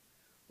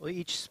Well,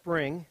 each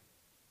spring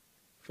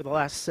for the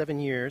last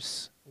 7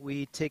 years,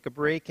 we take a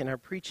break in our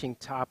preaching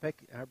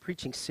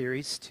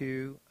series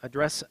to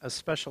address a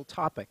special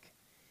topic.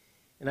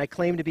 And I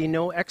claim to be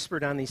no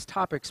expert on these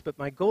topics, but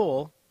my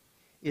goal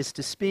is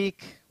to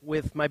speak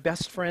with my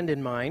best friend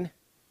in mind.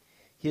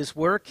 His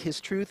work, his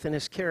truth, and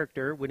his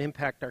character would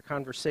impact our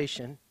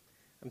conversation.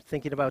 I'm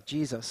thinking about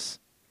Jesus.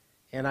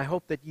 And I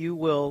hope that you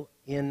will,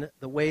 in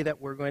the way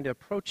that we're going to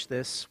approach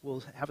this,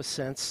 will have a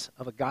sense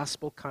of a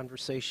gospel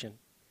conversation.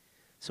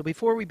 So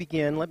before we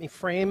begin, let me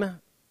frame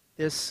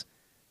this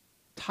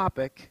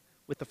topic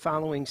with the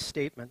following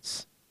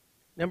statements.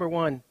 Number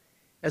one,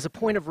 as a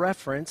point of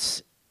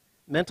reference,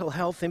 mental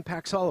health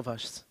impacts all of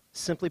us.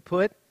 Simply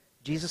put,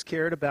 Jesus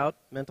cared about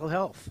mental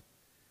health.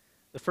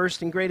 The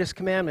first and greatest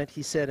commandment,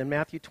 he said in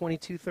Matthew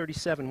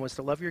 22:37, was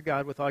to love your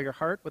God with all your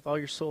heart, with all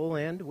your soul,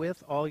 and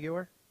with all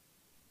your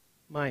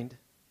mind.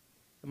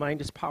 The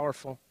mind is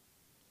powerful.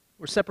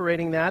 We're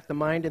separating that, the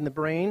mind and the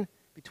brain,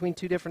 between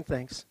two different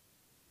things.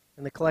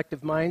 And the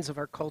collective minds of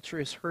our culture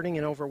is hurting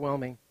and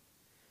overwhelming.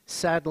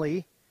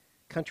 Sadly,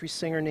 country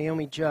singer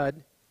Naomi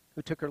Judd,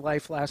 who took her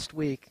life last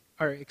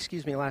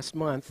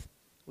month,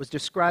 was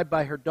described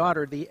by her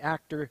daughter, the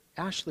actor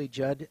Ashley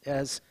Judd,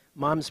 as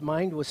Mom's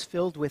mind was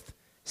filled with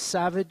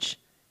savage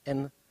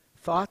and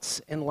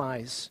thoughts and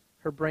lies.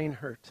 Her brain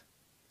hurt.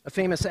 A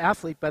famous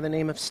athlete by the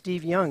name of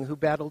Steve Young, who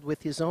battled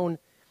with his own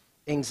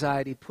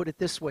anxiety, put it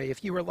this way: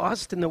 if you were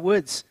lost in the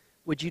woods,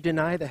 would you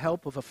deny the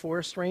help of a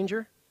forest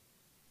ranger?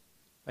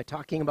 By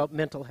talking about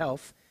mental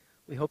health,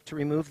 we hope to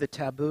remove the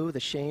taboo, the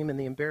shame, and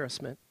the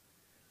embarrassment.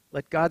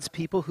 Let God's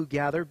people who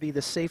gather be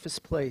the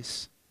safest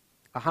place,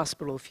 a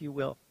hospital, if you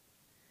will.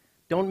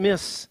 Don't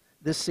miss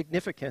this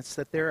significance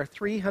that there are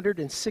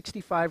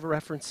 365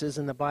 references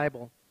in the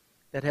Bible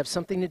that have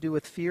something to do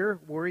with fear,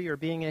 worry, or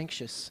being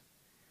anxious.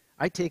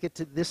 I take it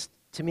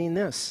to mean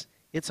this.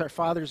 It's our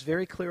Father's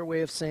very clear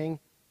way of saying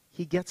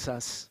He gets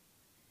us.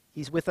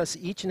 He's with us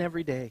each and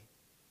every day.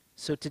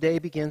 So today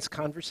begins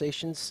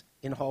conversations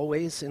in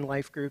hallways, in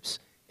life groups,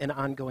 and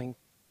ongoing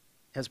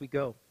as we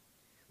go.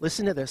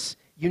 Listen to this.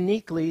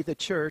 Uniquely, the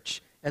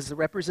church, as the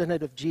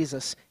representative of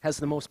Jesus, has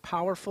the most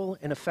powerful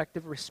and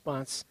effective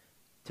response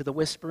to the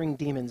whispering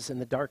demons and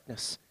the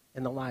darkness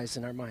and the lies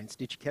in our minds.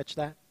 Did you catch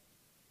that?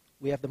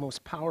 We have the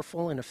most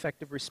powerful and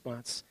effective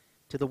response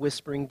to the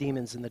whispering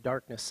demons and the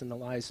darkness and the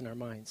lies in our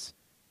minds.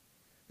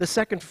 The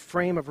second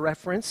frame of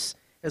reference,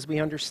 as we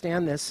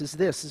understand this, is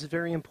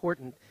very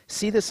important.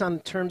 See this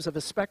on terms of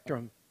a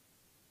spectrum.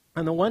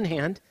 On the one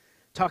hand,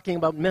 talking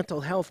about mental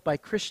health by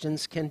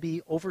Christians can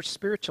be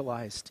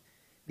over-spiritualized.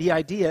 The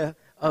idea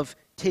of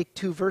take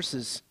 2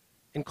 verses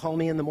and call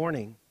me in the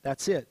morning,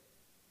 that's it.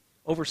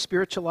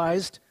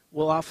 Over-spiritualized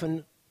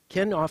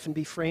can often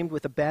be framed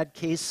with a bad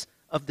case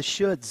of the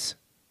shoulds.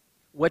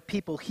 What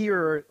people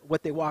hear, or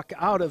what they walk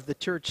out of the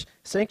church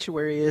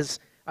sanctuary is,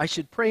 I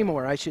should pray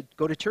more, I should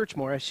go to church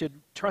more, I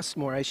should trust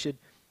more, I should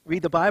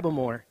read the Bible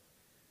more.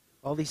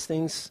 All these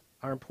things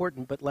are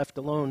important, but left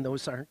alone,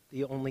 those aren't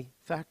the only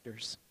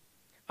factors.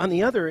 On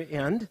the other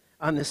end,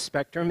 on this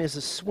spectrum, is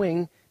a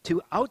swing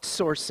to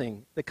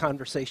outsourcing the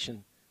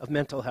conversation of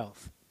mental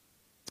health.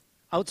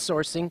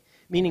 Outsourcing,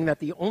 meaning that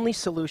the only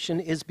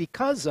solution is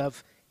because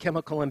of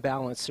chemical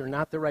imbalance, or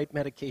not the right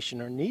medication,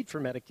 or need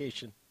for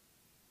medication,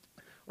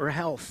 or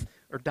health,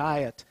 or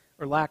diet,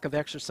 or lack of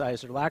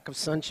exercise, or lack of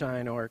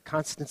sunshine, or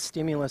constant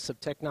stimulus of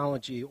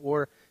technology,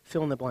 or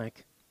fill in the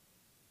blank.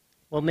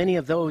 Well, many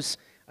of those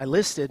I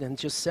listed and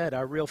just said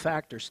are real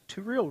factors,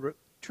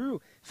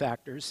 true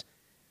factors.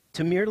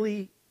 To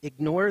merely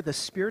ignore the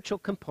spiritual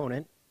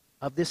component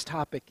of this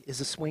topic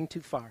is a swing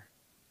too far.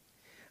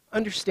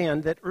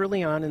 Understand that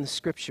early on in the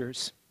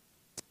Scriptures,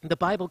 the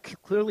Bible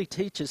clearly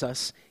teaches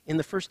us in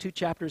the first 2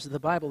 chapters of the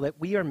Bible that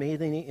we are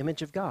made in the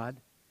image of God,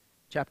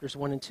 chapters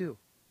 1 and 2.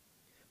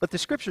 But the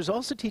Scriptures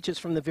also teach us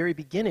from the very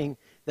beginning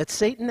that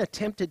Satan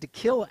attempted to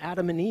kill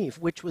Adam and Eve,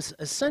 which was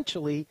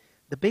essentially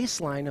the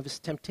baseline of his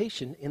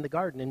temptation in the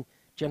garden in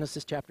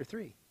Genesis chapter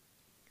 3.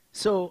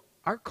 So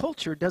our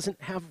culture doesn't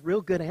have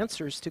real good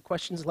answers to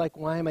questions like,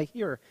 why am I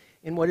here?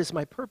 And what is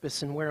my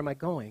purpose? And where am I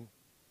going?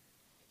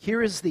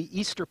 Here is the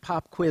Easter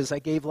pop quiz I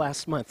gave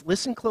last month.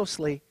 Listen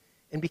closely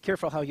and be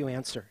careful how you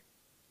answer.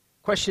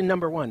 Question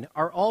number 1.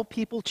 Are all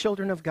people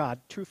children of God?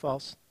 True,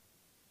 false?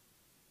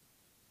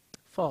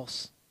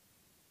 False.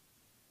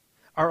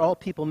 Are all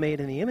people made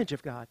in the image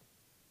of God?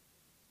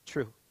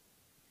 True.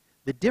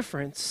 The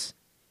difference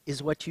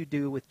is what you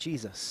do with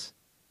Jesus.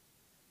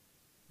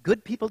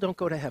 Good people don't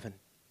go to heaven.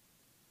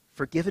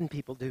 Forgiven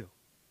people do.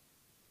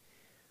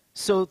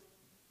 So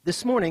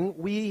this morning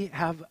we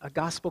have a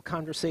gospel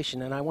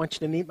conversation, and I want you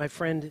to meet my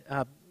friend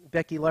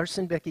Becky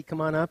Larson. Becky,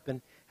 come on up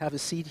and have a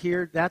seat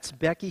here. That's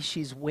Becky.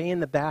 She's way in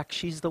the back.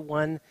 She's the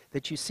one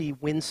that you see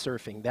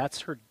windsurfing.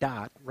 That's her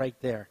dot right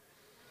there.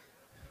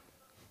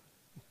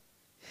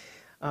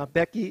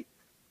 Becky,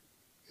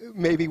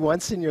 maybe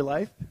once in your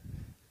life.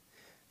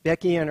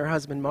 Becky and her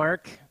husband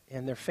Mark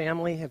and their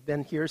family have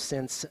been here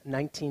since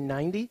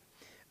 1990.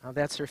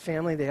 That's her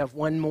family. They have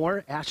one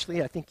more.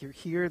 Ashley, I think you're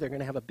here. They're going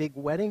to have a big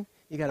wedding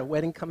You got a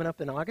wedding coming up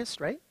in August,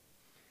 right?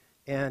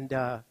 And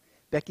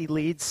Becky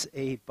leads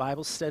a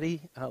Bible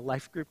study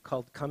life group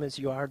called Come As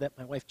You Are that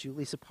my wife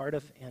Julie's a part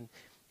of. And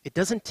it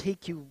doesn't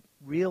take you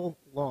real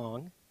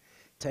long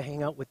to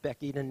hang out with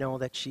Becky to know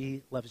that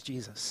she loves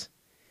Jesus.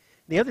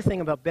 The other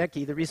thing about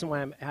Becky, the reason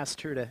why I asked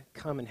her to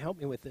come and help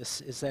me with this,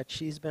 is that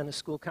she's been a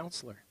school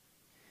counselor.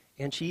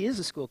 And she is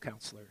a school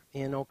counselor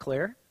in Eau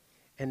Claire,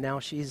 and now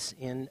she's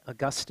in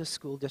Augusta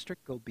School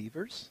District. Go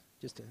Beavers,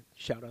 just a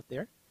shout out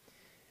there.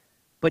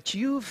 But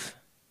you've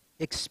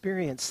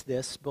experienced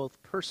this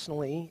both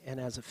personally and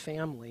as a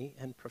family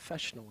and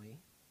professionally.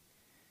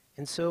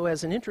 And so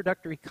as an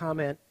introductory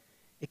comment,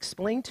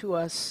 explain to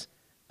us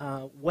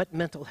what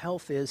mental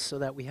health is so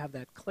that we have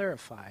that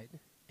clarified,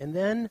 and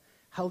then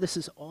how this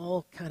is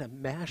all kind of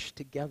mashed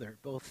together,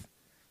 both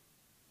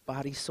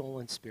body, soul,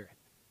 and spirit.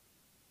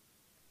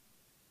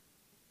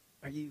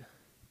 Are you?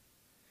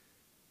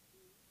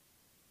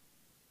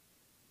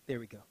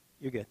 There we go.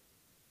 You're good.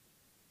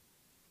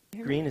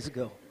 Green is a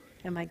go.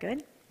 Am I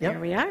good? Yep. There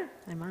we are.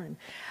 I'm on.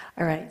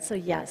 All right. So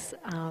yes,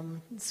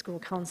 school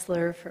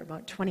counselor for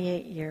about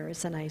 28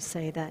 years, and I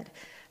say that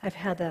I've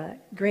had the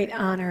great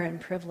honor and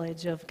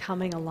privilege of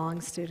coming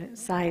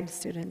alongside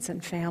students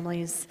and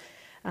families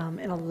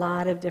in a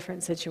lot of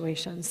different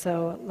situations.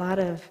 So a lot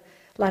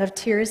of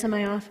tears in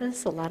my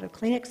office, a lot of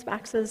Kleenex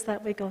boxes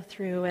that we go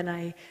through, and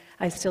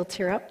I still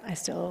tear up. I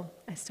still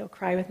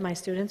cry with my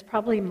students,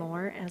 probably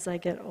more as I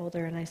get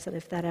older. And I said,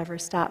 if that ever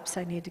stops,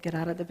 I need to get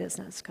out of the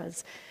business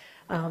because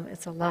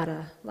it's a lot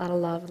of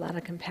love, a lot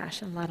of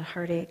compassion, a lot of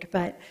heartache.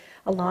 But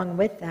along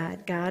with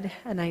that, God,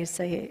 and I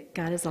say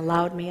God has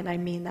allowed me, and I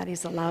mean that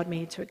He's allowed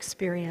me to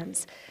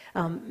experience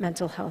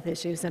mental health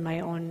issues in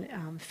my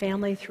own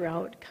family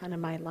throughout kind of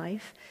my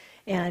life.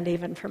 And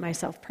even for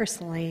myself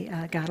personally,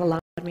 God allowed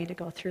me to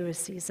go through a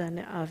season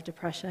of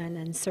depression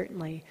and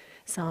certainly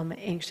some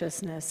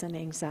anxiousness and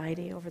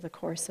anxiety over the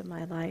course of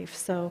my life.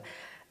 So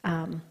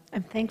I'm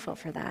thankful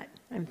for that.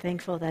 I'm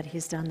thankful that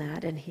He's done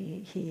that, and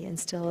He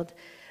instilled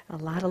a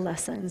lot of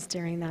lessons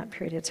during that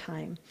period of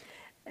time.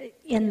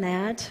 In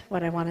that,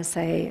 what I want to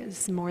say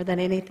is more than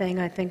anything,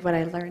 I think what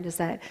I learned is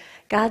that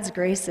God's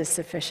grace is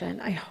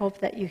sufficient. I hope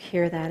that you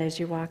hear that as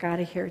you walk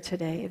out of here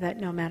today, that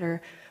no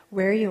matter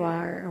where you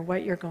are or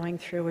what you're going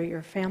through, or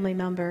your family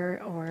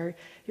member or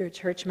your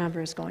church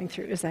member is going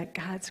through, is that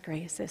God's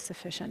grace is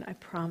sufficient. I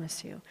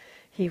promise you,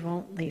 He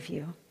won't leave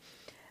you.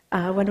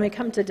 When we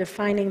come to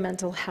defining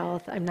mental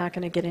health, I'm not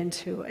going to get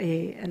into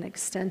an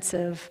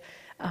extensive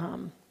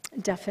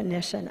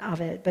definition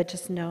of it, but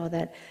just know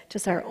that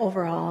just our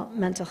overall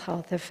mental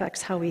health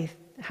affects how we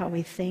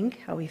think,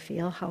 how we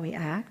feel, how we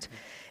act,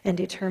 and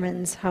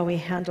determines how we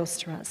handle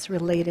stress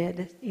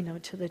related,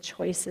 to the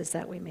choices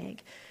that we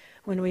make.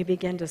 When we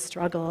begin to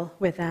struggle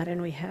with that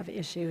and we have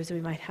issues, we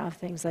might have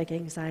things like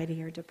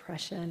anxiety or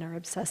depression or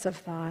obsessive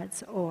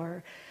thoughts,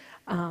 or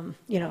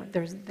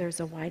there's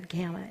a wide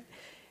gamut.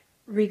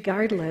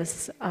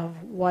 Regardless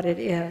of what it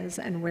is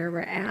and where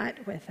we're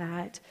at with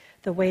that,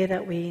 the way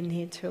that we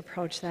need to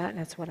approach that, and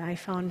it's what I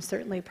found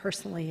certainly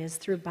personally, is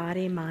through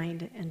body,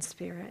 mind, and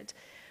spirit.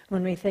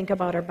 When we think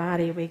about our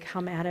body, we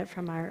come at it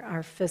from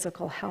our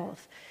physical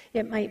health.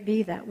 It might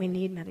be that we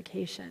need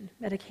medication.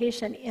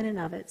 Medication in and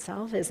of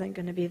itself isn't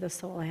going to be the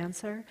sole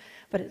answer,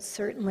 but it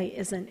certainly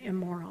isn't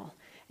immoral.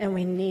 And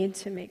we need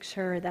to make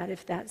sure that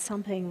if that's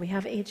something, we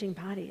have aging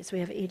bodies, we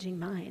have aging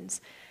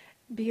minds.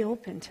 Be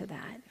open to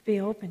that. Be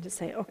open to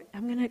say, okay,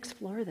 I'm going to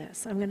explore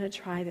this. I'm going to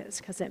try this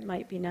because it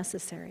might be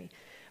necessary.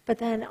 But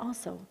then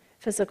also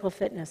physical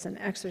fitness and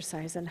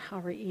exercise and how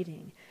we're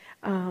eating.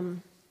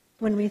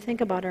 When we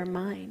think about our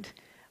mind,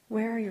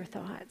 where are your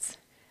thoughts?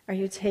 Are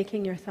you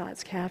taking your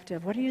thoughts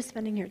captive? What are you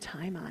spending your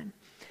time on?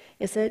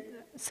 Is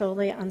it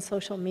solely on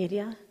social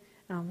media?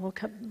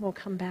 We'll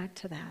come back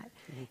to that.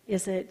 Mm-hmm.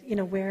 Is it,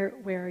 where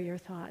are your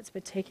thoughts?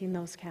 But taking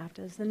those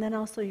captives. And then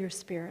also your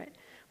spirit.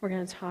 We're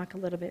going to talk a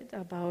little bit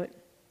about,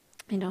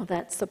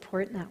 that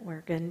support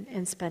network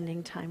and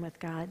spending time with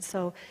God.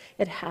 So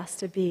it has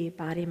to be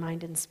body,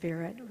 mind, and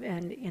spirit,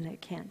 and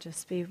it can't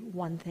just be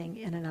one thing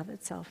in and of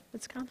itself.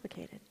 It's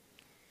complicated.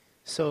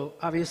 So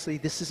obviously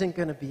this isn't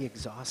going to be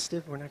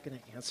exhaustive. We're not going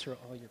to answer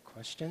all your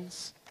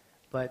questions,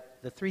 but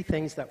the three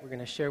things that we're going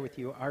to share with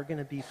you are going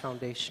to be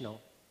foundational,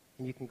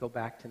 and you can go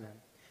back to them.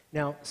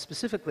 Now,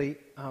 specifically,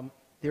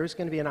 there's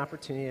going to be an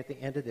opportunity at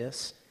the end of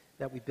this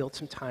that we build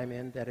some time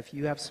in, that if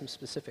you have some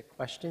specific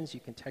questions, you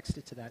can text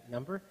it to that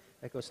number.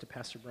 That goes to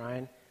Pastor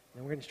Brian.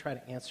 And we're going to try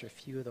to answer a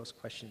few of those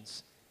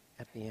questions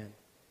at the end.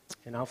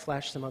 And I'll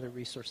flash some other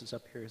resources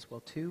up here as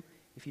well, too.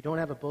 If you don't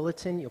have a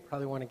bulletin, you'll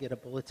probably want to get a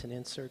bulletin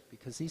insert,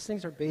 because these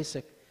things are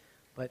basic,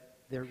 but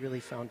they're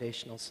really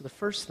foundational. So the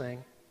first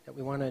thing that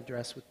we want to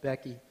address with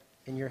Becky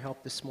and your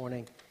help this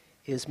morning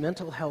is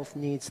mental health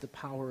needs the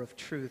power of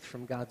truth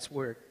from God's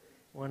Word.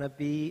 We want to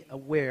be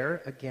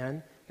aware,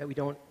 again, that we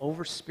don't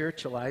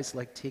over-spiritualize,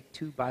 like take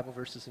 2 Bible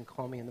verses and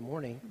call me in the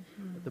morning.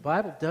 Mm-hmm. But the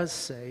Bible does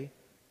say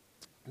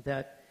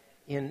that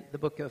in the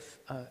book of,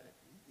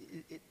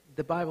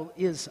 the Bible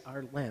is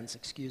our lens,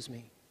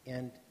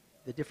 and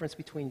the difference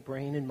between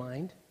brain and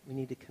mind, we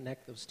need to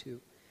connect those two.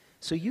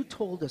 So you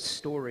told a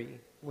story,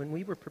 when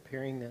we were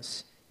preparing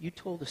this, you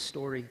told a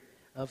story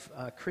of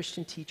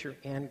Christian teacher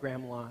Anne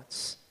Graham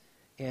Lotz.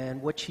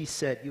 And what she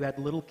said, you had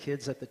little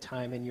kids at the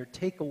time, and your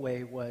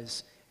takeaway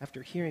was,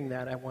 after hearing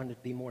that, I wanted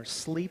to be more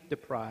sleep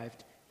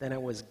deprived than I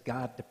was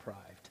God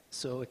deprived.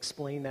 So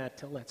explain that,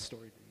 tell that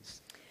story,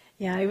 please.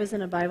 Yeah, I was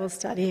in a Bible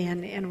study,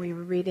 and we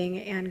were reading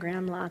Anne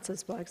Graham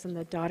Lotz's books, and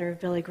the daughter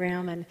of Billy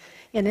Graham, and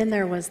in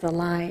there was the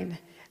line,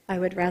 I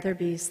would rather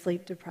be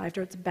sleep deprived,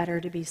 or it's better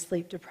to be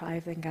sleep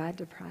deprived than God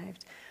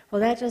deprived. Well,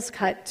 that just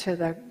cut to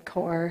the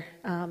core.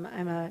 I'm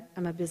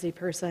a busy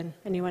person.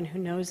 Anyone who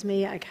knows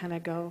me, I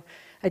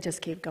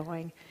just keep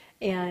going.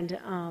 And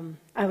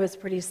I was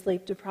pretty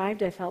sleep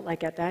deprived. I felt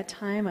like at that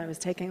time I was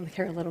taking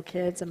care of little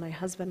kids, and my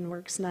husband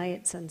works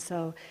nights, and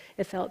so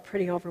it felt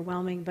pretty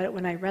overwhelming. But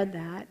when I read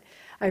that,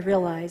 I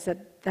realized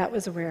that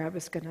was where I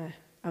was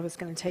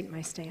gonna take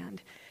my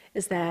stand,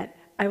 is that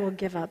I will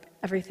give up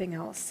everything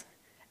else.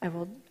 I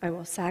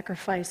will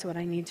sacrifice what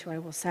I need to. I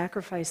will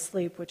sacrifice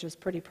sleep, which was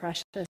pretty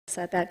precious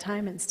at that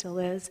time and still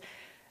is,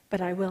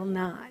 but I will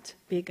not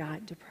be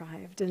God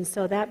deprived. And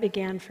so that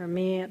began for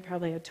me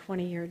probably a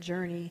 20-year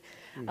journey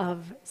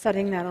of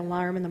setting that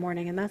alarm in the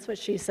morning. And that's what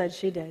she said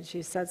she did.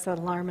 She sets that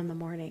alarm in the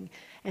morning,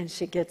 and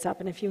she gets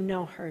up. And if you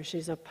know her,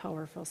 she's a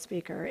powerful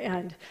speaker.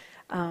 And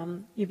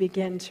you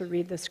begin to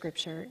read the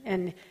scripture.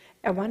 And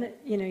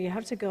you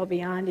have to go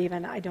beyond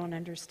even, I don't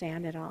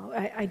understand it all.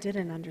 I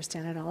didn't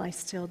understand it all. I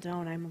still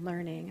don't. I'm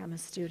learning. I'm a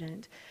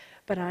student.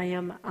 But I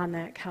am on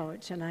that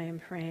couch, and I am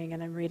praying,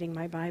 and I'm reading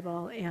my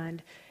Bible,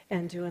 and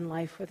doing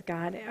life with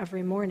God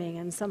every morning.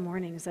 And some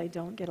mornings I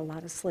don't get a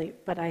lot of sleep,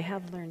 but I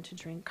have learned to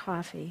drink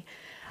coffee.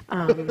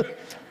 I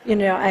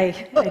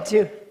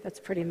do. That's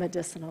pretty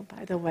medicinal,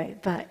 by the way,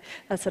 but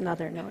that's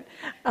another note.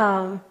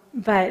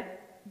 But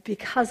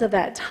because of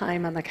that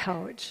time on the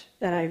couch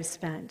that I've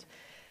spent,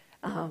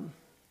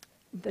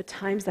 the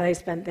times that I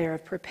spent there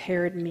have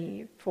prepared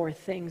me for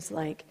things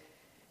like,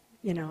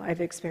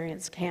 I've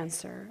experienced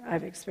cancer,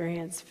 I've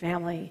experienced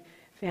family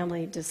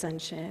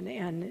dissension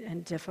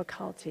and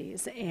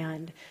difficulties,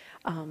 and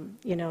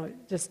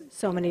just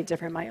so many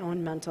different, my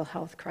own mental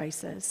health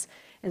crisis.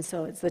 And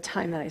so it's the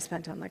time that I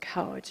spent on the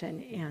couch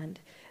and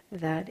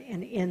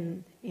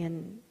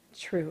in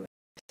truth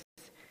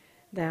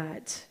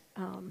that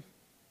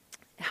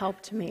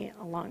helped me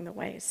along the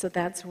way. So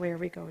that's where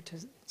we go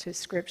to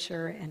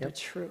scripture and to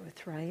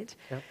truth, right?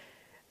 Yep.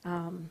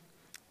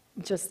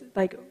 Just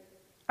like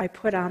I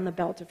put on the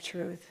belt of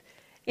truth,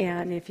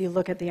 and if you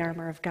look at the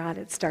armor of God,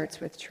 it starts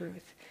with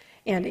truth.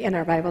 And in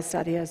our Bible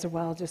study as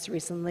well, just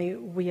recently,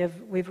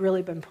 we've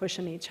really been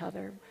pushing each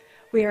other.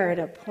 We are at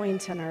a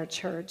point in our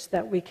church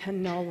that we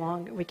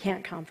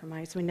can't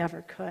compromise. We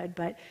never could,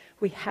 but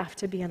we have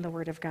to be in the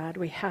Word of God.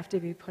 We have to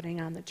be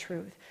putting on the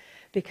truth.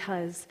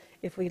 Because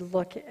if we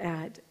look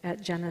at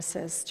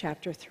Genesis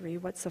chapter 3,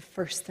 what's the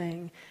first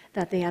thing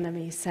that the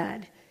enemy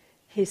said?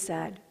 He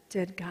said,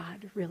 did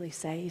God really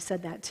say? He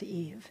said that to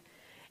Eve.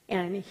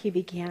 And he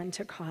began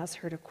to cause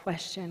her to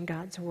question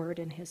God's word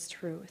and his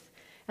truth.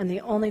 And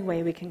the only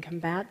way we can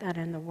combat that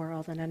in the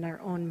world and in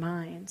our own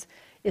minds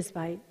is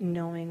by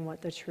knowing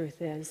what the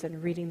truth is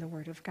and reading the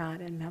Word of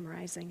God and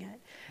memorizing it.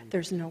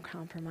 There's no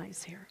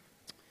compromise here.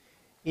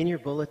 In your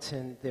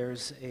bulletin,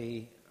 there's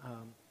a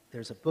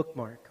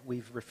bookmark.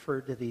 We've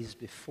referred to these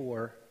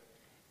before,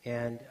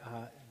 and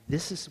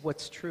this is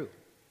what's true.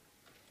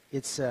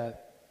 It's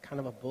kind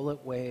of a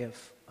bullet way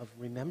of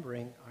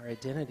remembering our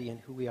identity and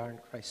who we are in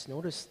Christ.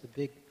 Notice the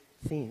big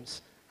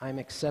themes. I'm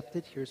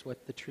accepted. Here's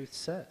what the truth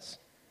says.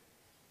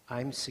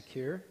 I'm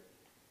secure.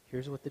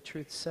 Here's what the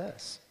truth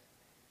says.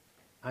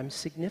 I'm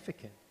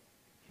significant.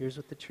 Here's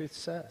what the truth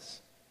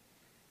says.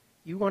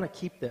 You want to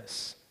keep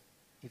this.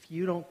 If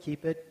you don't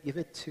keep it, give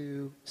it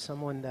to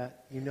someone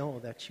that you know,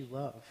 that you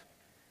love.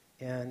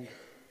 And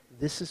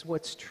this is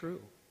what's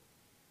true.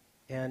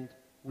 And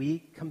we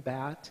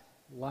combat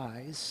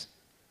lies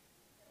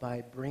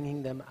by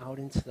bringing them out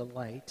into the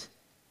light.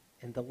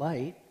 And the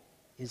light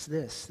is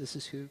this. This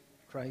is who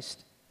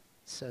Christ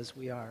says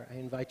we are. I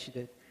invite you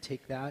to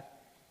take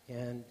that,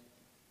 and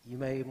you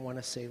may even want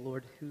to say,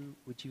 Lord, who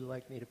would you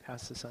like me to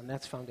pass this on?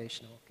 That's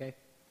foundational, okay?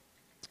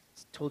 I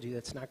told you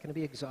that's not going to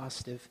be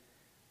exhaustive,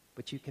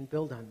 but you can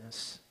build on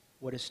this,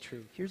 what is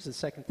true. Here's the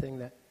second thing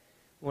that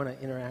I want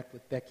to interact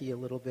with Becky a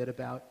little bit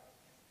about.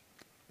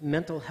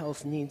 Mental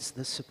health needs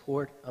the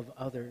support of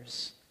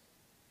others,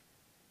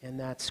 and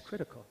that's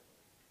critical.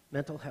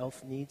 Mental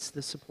health needs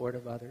the support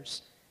of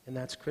others, and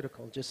that's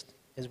critical. Just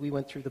as we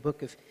went through the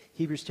book of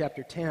Hebrews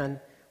chapter 10,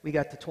 we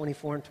got to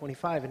 24 and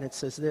 25, and it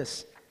says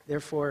this,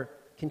 therefore,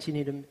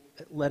 continue to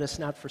let us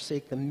not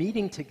forsake the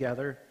meeting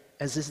together,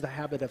 as is the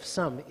habit of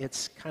some.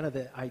 It's kind of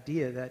the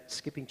idea that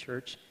skipping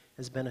church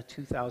has been a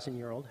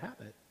 2,000-year-old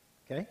habit,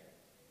 okay?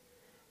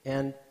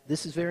 And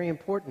this is very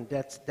important.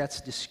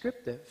 That's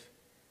descriptive.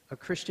 A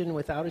Christian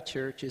without a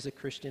church is a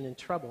Christian in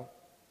trouble.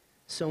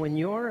 So in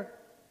your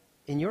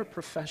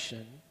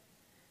profession,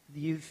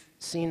 you've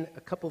seen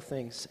a couple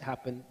things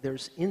happen.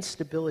 There's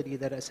instability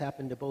that has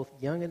happened to both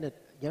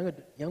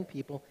young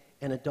people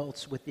and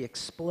adults with the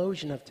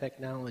explosion of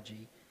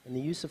technology and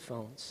the use of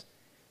phones.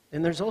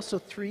 And there's also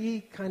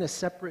three kind of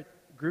separate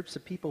groups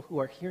of people who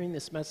are hearing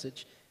this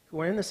message,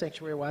 who are in the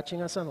sanctuary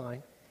watching us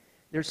online.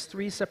 There's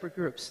three separate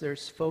groups.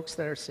 There's folks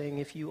that are saying,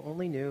 if you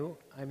only knew,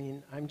 I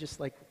mean, I'm just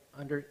like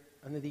under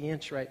the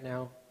inch right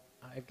now.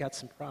 I've got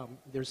some problem.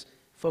 There's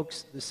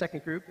folks, the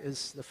second group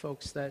is the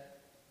folks that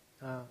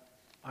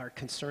are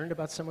concerned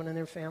about someone in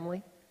their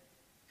family.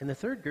 And the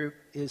third group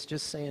is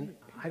just saying,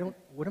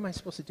 what am I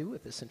supposed to do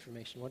with this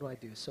information? What do I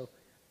do? So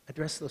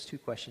address those two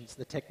questions,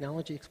 the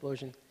technology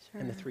explosion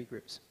and the three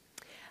groups.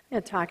 I'm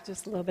going to talk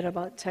just a little bit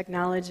about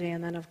technology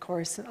and then, of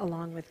course,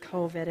 along with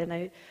COVID.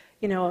 And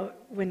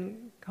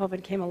when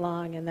COVID came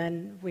along and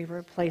then we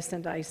were placed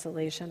into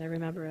isolation, I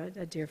remember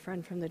a dear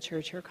friend from the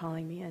church here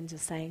calling me and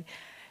just saying,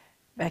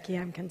 Becky,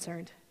 I'm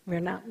concerned. We're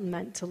not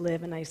meant to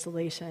live in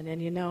isolation.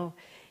 And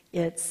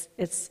it's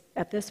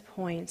at this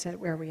point at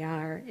where we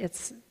are,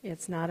 it's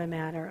not a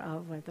matter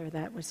of whether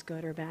that was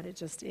good or bad, it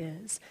just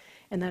is.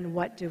 And then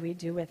what do we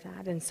do with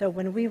that? And so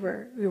when we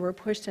were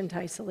pushed into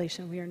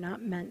isolation, we are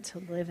not meant to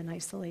live in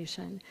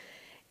isolation.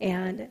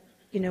 And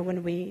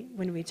when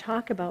we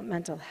talk about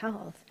mental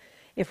health,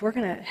 if we're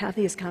going to have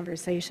these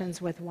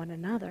conversations with one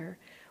another,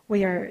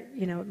 we are,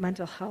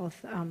 mental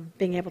health,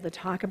 being able to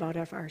talk about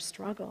our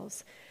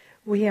struggles,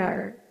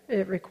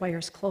 it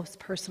requires close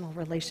personal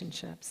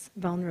relationships,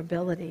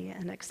 vulnerability,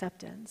 and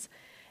acceptance.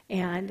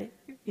 And,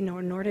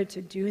 in order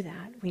to do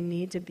that, we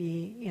need to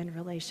be in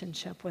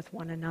relationship with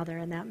one another,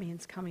 and that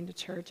means coming to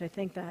church. I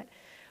think that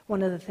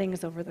one of the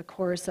things over the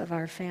course of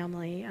our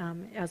family,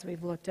 as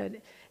we've looked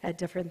at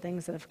different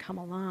things that have come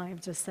along,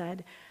 I've just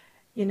said,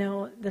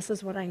 this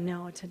is what I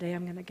know. Today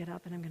I'm going to get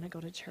up and I'm going to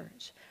go to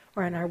church.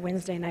 Or in our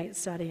Wednesday night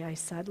study, I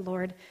said,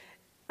 Lord,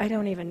 I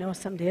don't even know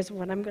some days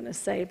what I'm going to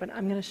say, but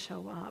I'm going to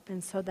show up.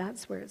 And so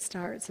that's where it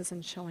starts, is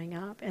in showing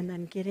up and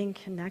then getting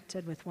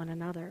connected with one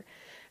another.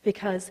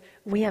 Because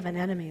we have an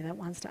enemy that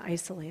wants to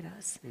isolate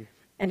us.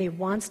 And he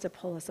wants to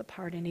pull us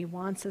apart, and he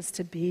wants us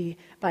to be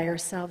by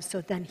ourselves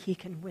so then he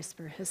can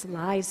whisper his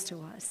lies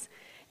to us.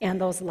 And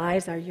those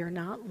lies are, you're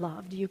not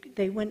loved.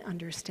 They wouldn't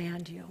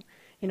understand you.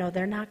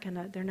 They're not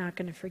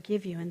gonna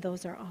forgive you, and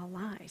those are all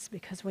lies,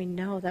 because we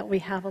know that we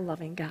have a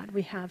loving God.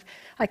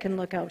 I can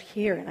look out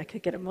here and I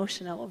could get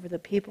emotional over the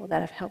people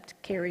that have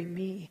helped carry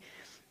me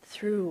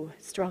through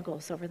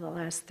struggles over the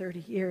last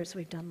 30 years.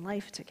 We've done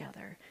life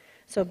together.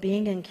 So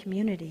being in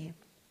community,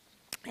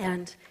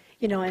 and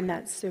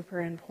that's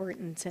super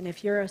important. And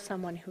if you're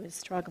someone who is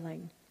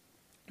struggling,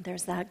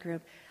 there's that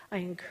group. I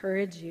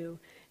encourage you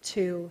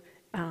to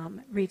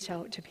reach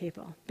out to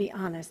people. Be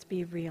honest,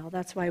 be real.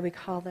 That's why we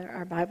call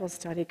our Bible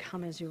study,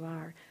 Come As You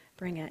Are.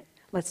 Bring it.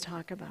 Let's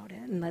talk about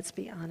it, and let's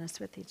be honest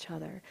with each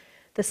other.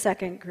 The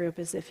second group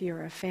is if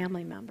you're a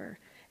family member.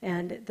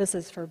 And this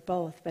is for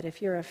both, but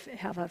if you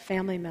have a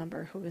family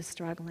member who is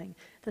struggling,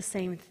 the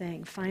same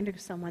thing. Find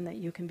someone that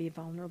you can be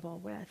vulnerable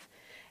with.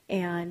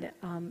 And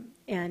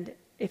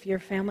if your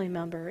family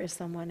member is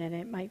someone, and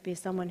it might be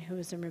someone who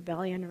is in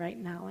rebellion right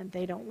now and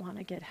they don't want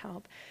to get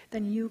help,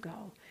 then you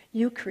go.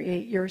 You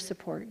create your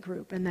support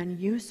group, and then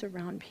you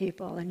surround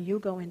people, and you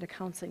go into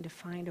counseling to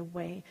find a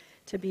way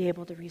to be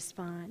able to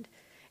respond.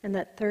 And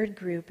that third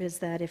group is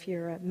that if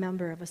you're a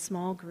member of a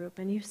small group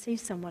and you see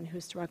someone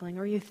who's struggling,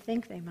 or you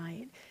think they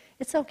might,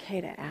 it's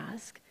okay to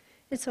ask.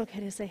 It's okay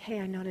to say,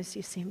 hey, I notice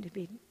you seem to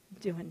be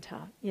doing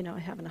tough,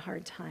 having a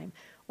hard time.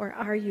 Or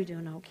are you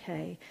doing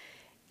okay?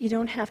 You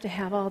don't have to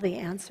have all the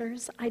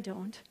answers. I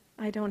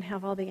don't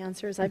have all the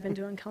answers. I've been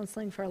doing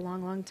counseling for a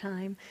long, long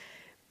time.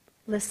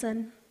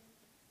 Listen,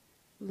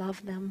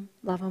 love them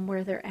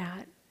where they're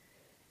at,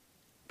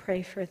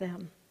 pray for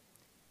them,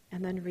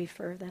 and then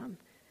refer them.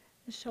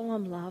 Show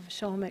them love,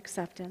 show them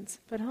acceptance,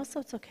 but also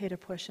it's okay to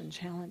push and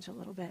challenge a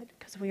little bit,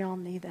 because we all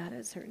need that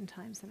at certain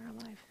times in our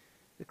life.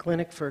 The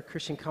Clinic for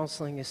Christian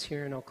Counseling is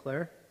here in Eau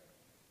Claire.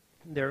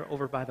 They're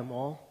over by the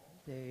mall.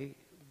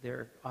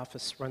 Their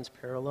office runs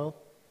parallel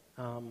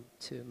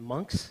to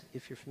Monk's,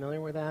 if you're familiar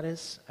where that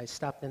is. I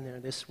stopped in there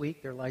this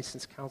week. Their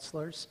licensed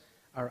counselors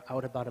are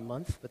out about a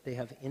month, but they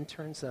have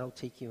interns that will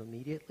take you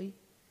immediately.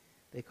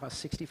 They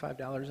cost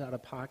 $65 out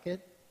of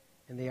pocket,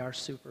 and they are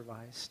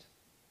supervised.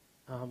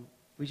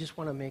 We just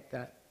want to make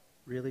that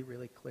really,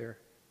 really clear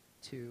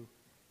to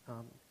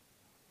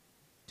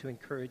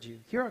encourage you.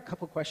 Here are a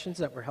couple questions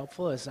that were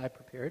helpful as I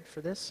prepared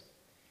for this.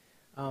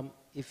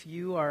 If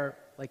you are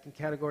like in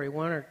category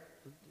 1,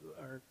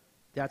 or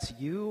that's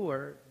you,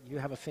 or you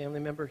have a family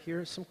member,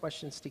 here are some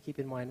questions to keep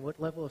in mind. What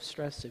level of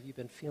stress have you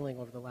been feeling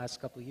over the last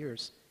couple of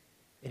years?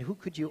 And who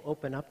could you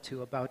open up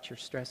to about your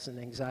stress and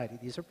anxiety?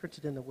 These are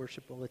printed in the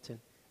worship bulletin.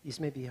 These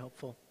may be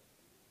helpful.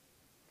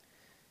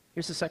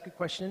 Here's the second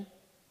question.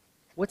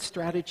 What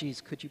strategies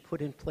could you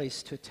put in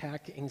place to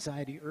attack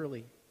anxiety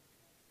early?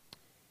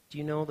 Do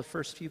you know the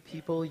first few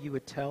people you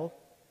would tell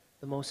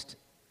the most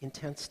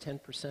intense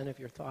 10% of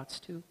your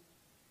thoughts to?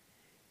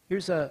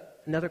 Here's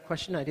another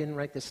question. I didn't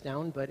write this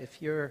down, but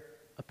if you're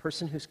a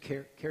person who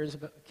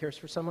cares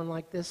for someone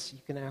like this, you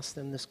can ask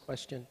them this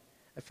question.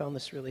 I found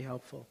this really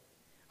helpful.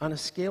 On a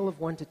scale of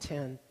 1 to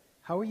 10,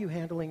 how are you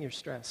handling your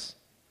stress?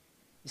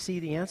 You see,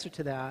 the answer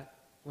to that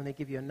when they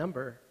give you a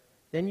number,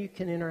 then you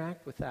can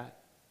interact with that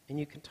and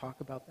you can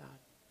talk about that.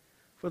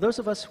 For those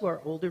of us who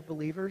are older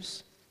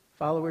believers,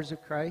 followers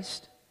of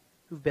Christ,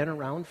 who've been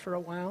around for a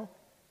while,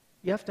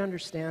 you have to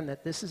understand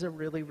that this is a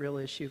really real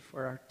issue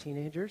for our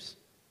teenagers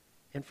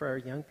and for our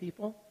young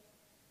people.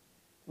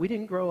 We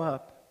didn't grow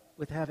up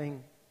with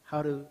having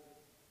how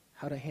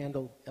to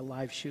handle a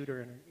live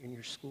shooter in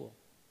your school.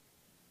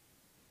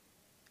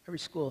 Every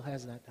school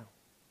has that now.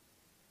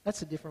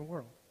 That's a different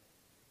world.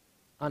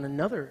 On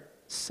another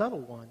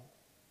subtle one,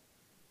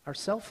 our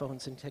cell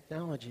phones and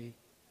technology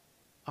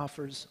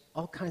offers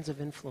all kinds of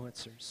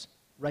influencers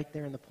right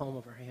there in the palm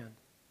of our hand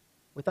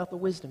without the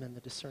wisdom and the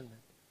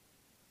discernment.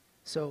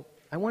 So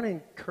I want to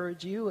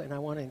encourage you and I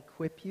want to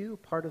equip you.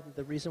 Part of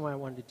the reason why I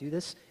wanted to do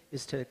this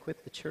is to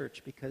equip the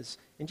church, because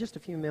in just a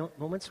few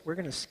moments we're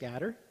going to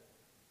scatter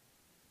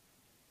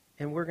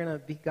and we're going to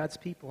be God's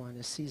people on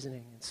His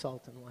seasoning and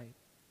salt and light.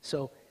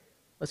 So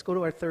let's go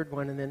to our third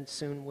one, and then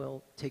soon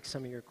we'll take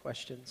some of your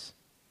questions.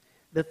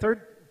 The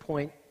third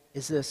point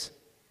is this: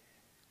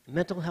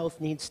 mental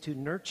health needs to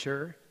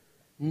nurture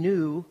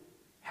new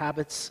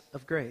habits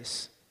of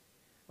grace.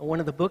 And one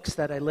of the books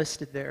that I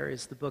listed there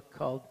is the book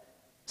called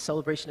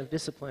Celebration of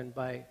Discipline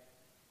by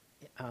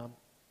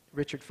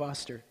Richard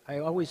Foster. I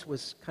always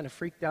was kind of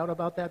freaked out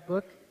about that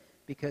book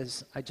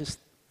because I just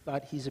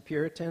thought he's a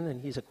Puritan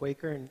and he's a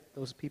Quaker and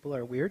those people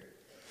are weird.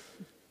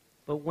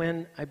 But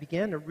when I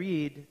began to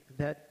read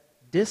that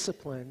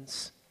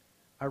disciplines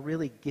are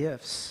really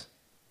gifts,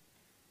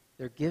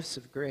 they're gifts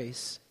of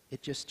grace,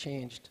 it just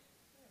changed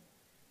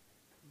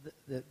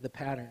the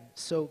pattern.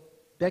 So,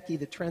 Becky,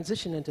 the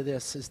transition into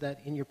this is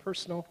that in your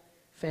personal,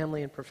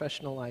 family, and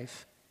professional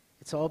life,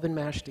 it's all been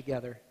mashed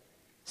together.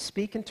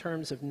 Speak in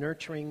terms of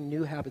nurturing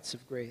new habits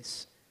of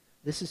grace.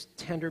 This is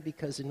tender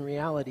because in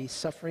reality,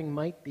 suffering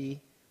might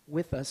be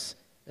with us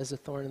as a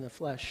thorn in the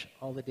flesh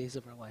all the days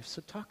of our life.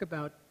 So talk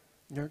about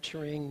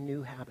nurturing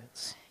new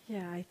habits.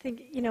 Yeah, I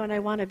think, and I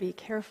want to be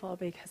careful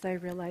because I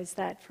realize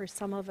that for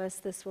some of us,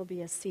 this will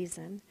be a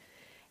season.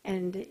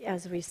 And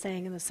as we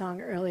sang in the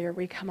song earlier,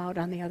 we come out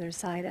on the other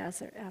side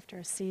after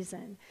a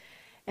season.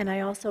 And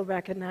I also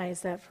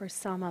recognize that for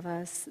some of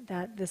us,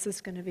 that this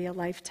is going to be a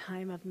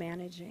lifetime of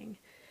managing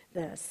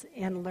this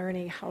and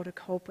learning how to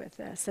cope with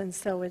this. And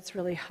so it's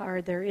really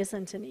hard. There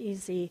isn't an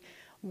easy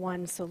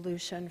one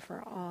solution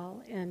for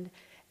all.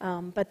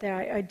 But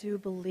I do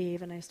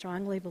believe, and I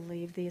strongly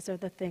believe, these are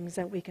the things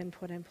that we can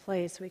put in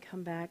place. We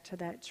come back to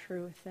that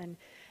truth.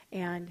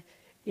 And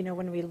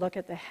when we look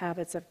at the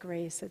habits of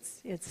grace,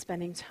 it's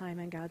spending time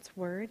in God's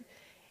Word.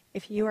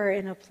 If you are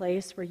in a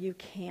place where you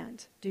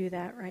can't do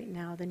that right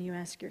now, then you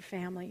ask your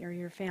family, or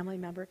your family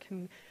member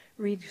can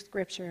read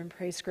Scripture and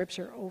pray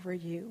Scripture over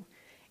you.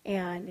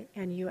 And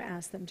you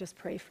ask them, just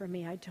pray for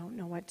me. I don't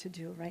know what to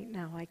do right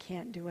now. I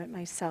can't do it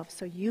myself.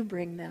 So you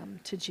bring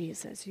them to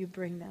Jesus. You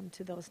bring them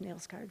to those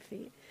nail-scarred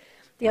feet.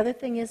 The other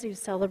thing is you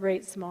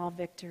celebrate small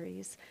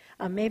victories.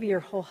 Maybe your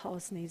whole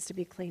house needs to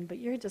be clean, but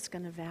you're just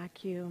going to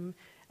vacuum.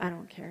 I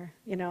don't care.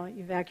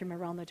 You vacuum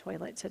around the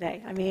toilet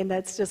today. I mean,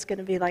 that's just going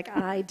to be like,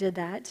 I did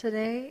that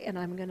today, and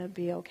I'm going to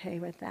be okay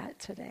with that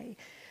today.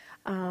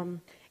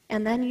 And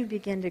then you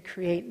begin to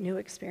create new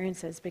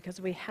experiences because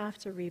we have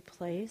to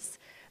replace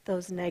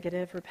those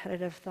negative,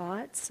 repetitive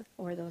thoughts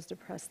or those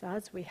depressed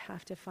thoughts. We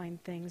have to find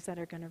things that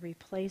are going to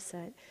replace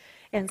it.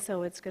 And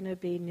so it's going to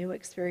be new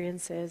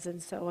experiences.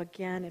 And so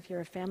again, if you're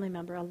a family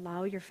member,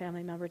 allow your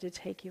family member to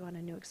take you on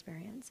a new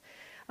experience.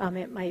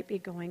 It might be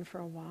going for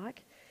a walk.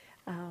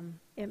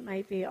 It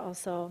might be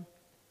also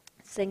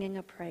singing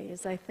a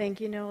praise. I think,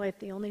 if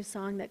the only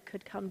song that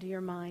could come to your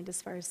mind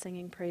as far as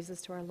singing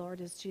praises to our Lord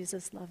is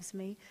Jesus Loves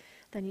Me,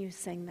 then you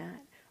sing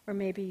that. Or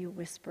maybe you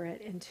whisper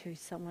it into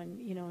someone,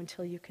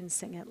 until you can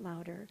sing it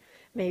louder.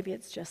 Maybe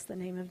it's just the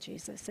name of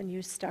Jesus, and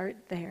you start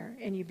there,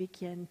 and you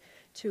begin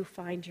to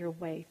find your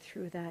way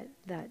through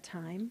that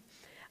time.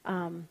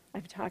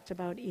 I've talked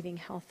about eating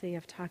healthy.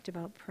 I've talked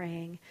about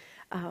praying,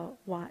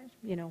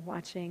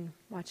 watching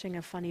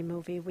a funny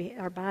movie.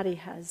 Our body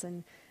has,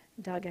 and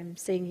Doug, I'm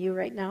seeing you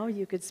right now.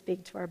 You could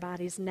speak to our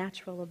body's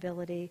natural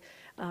ability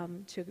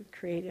to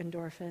create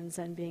endorphins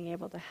and being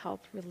able to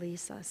help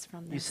release us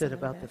from this. You said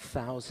about the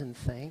 1,000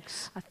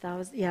 thanks?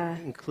 1,000, yeah.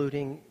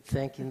 Including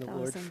thanking the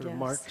Lord for gifts.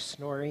 Mark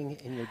snoring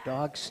and your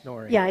dog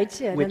snoring. Yeah, I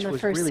did. Which in the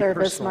was first really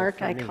service,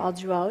 Mark, I me.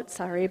 called you out,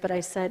 sorry, but I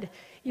said,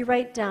 you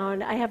write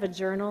down, I have a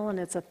journal and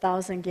it's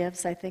 1,000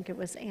 gifts. I think it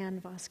was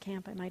Ann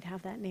Voskamp. I might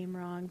have that name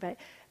wrong, but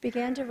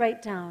began to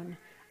write down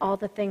all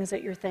the things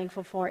that you're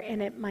thankful for,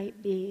 and it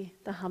might be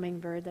the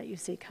hummingbird that you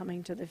see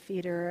coming to the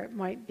feeder. It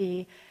might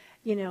be,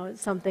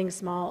 something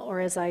small, or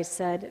as I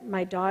said,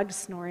 my dog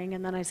snoring,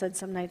 and then I said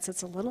some nights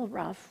it's a little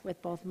rough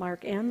with both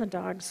Mark and the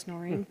dog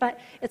snoring, but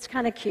it's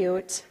kind of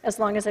cute. As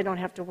long as I don't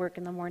have to work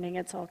in the morning,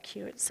 it's all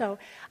cute. So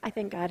I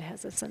think God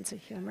has a sense of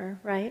humor,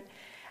 right?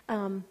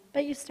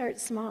 But you start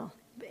small.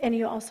 And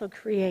you also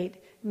create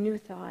new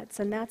thoughts,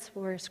 and that's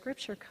where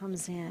Scripture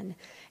comes in,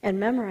 and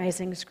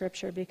memorizing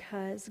Scripture,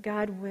 because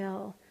God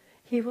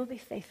He will be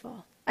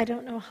faithful. I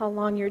don't know how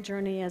long your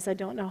journey is. I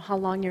don't know how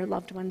long your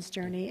loved one's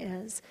journey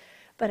is,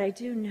 But I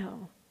do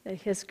know that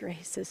his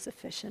grace is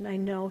sufficient. I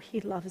know he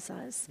loves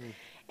us.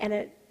 And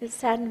it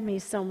saddened me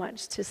so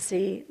much to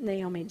see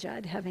Naomi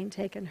Judd having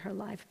taken her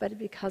life, but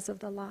because of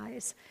the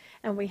lies.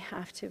 And we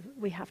have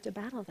to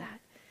battle that.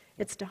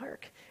 It's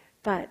dark,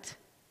 but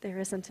there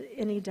isn't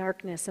any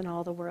darkness in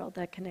all the world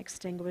that can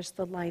extinguish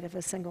the light of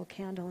a single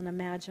candle. And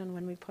imagine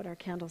when we put our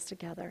candles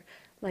together,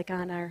 like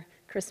on our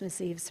Christmas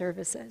Eve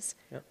services.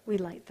 Yep. We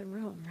light the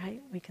room,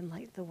 right? We can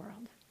light the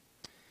world.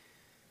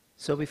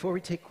 So before we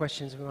take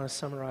questions, we want to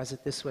summarize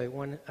it this way.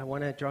 One, I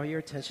want to draw your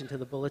attention to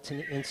the bulletin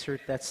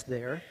insert that's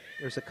there.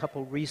 There's a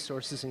couple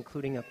resources,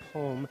 including a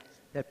poem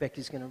that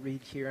Becky's going to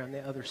read here on the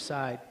other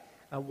side.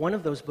 One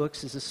of those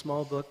books is a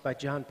small book by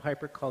John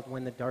Piper called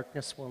When the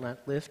Darkness Will Not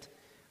Lift.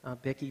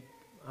 Becky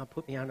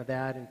put me onto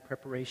that in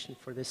preparation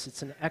for this.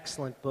 It's an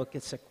excellent book.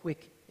 It's a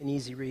quick and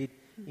easy read.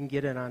 You can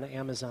get it on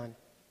Amazon.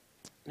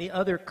 The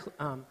other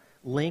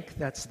link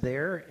that's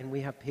there, and we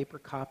have paper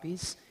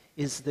copies,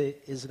 is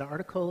an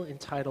article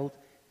entitled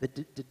the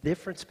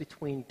Difference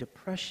Between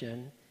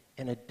Depression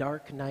and a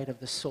Dark Night of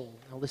the Soul.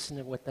 Now listen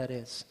to what that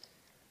is.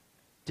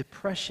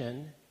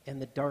 Depression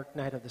and the dark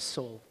night of the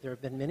soul. There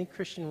have been many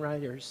Christian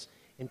writers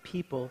and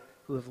people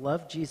who have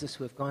loved Jesus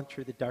who have gone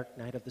through the dark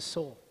night of the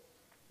soul.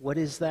 What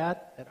is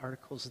that? That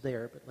article's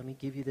there, but let me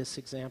give you this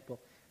example.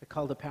 I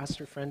called a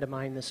pastor friend of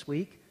mine this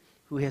week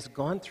who has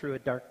gone through a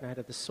dark night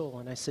of the soul,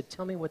 and I said,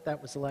 tell me what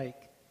that was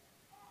like.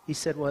 He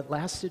said, well, it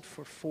lasted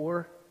for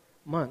 4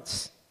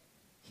 months.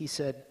 He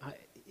said,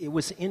 it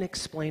was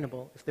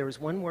inexplainable. If there was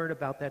one word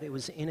about that, it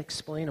was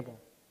inexplainable.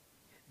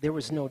 There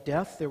was no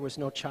death. There was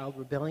no child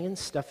rebellion.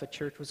 Stuff at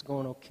church was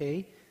going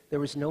okay. There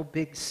was no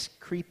big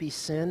creepy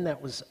sin that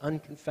was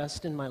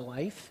unconfessed in my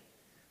life.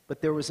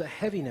 But there was a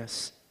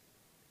heaviness.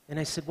 And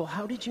I said, well,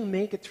 how did you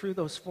make it through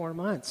those 4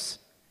 months?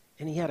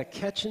 And he had a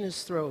catch in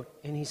his throat.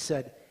 And he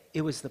said,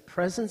 it was the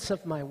presence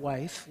of my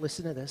wife.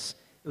 Listen to this.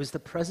 It was the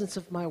presence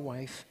of my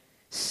wife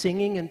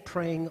singing and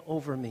praying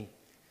over me.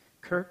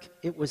 Kirk,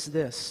 it was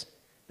this,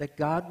 that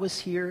God was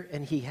here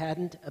and he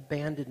hadn't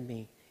abandoned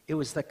me. It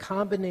was the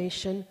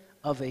combination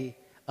of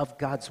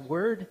God's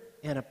word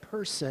and a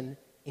person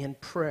in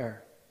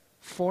prayer.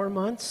 4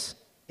 months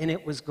and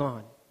it was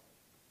gone.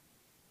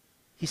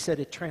 He said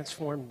it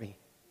transformed me.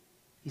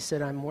 He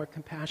said I'm more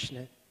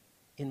compassionate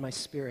in my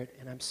spirit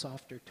and I'm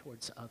softer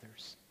towards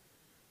others.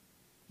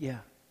 Yeah.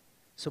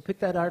 So pick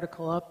that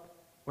article up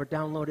or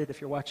download it.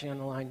 If you're watching on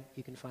the line,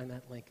 you can find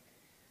that link.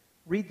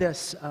 Read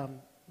this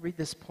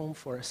poem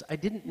for us. I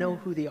didn't know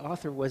who the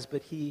author was,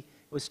 but he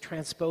was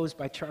transposed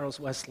by Charles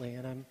Wesley,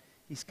 and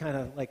he's kind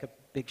of like a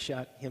big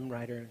shot hymn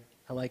writer, and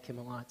I like him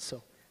a lot.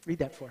 So read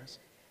that for us.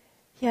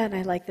 Yeah, and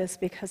I like this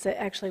because it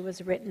actually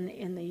was written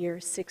in the year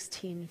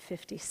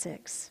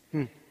 1656.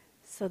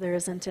 So there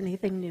isn't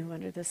anything new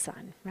under the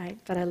sun, right?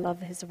 But I love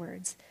his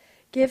words.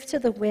 Give to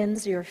the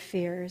winds your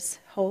fears,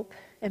 hope,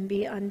 and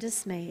be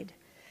undismayed.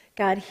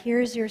 God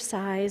hears your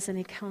sighs and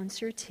he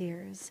counts your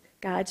tears.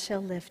 God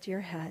shall lift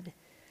your head.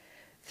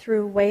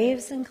 Through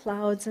waves and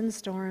clouds and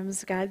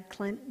storms, God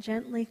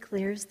gently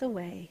clears the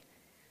way.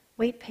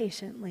 Wait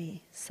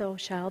patiently, so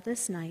shall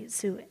this night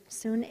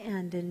soon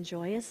end in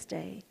joyous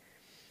day.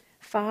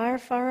 Far,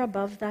 far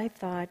above thy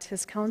thought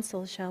his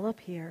counsel shall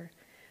appear,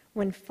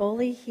 when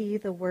fully he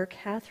the work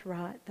hath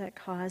wrought that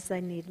caused thy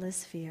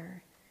needless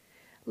fear.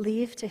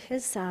 Leave to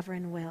his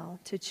sovereign will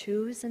to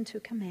choose and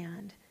to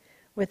command.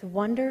 With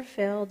wonder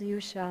filled you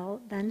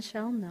then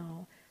shall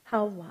know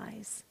how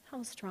wise,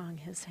 how strong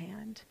his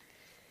hand.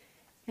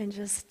 And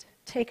just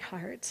take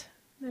heart.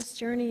 This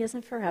journey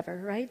isn't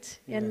forever, right?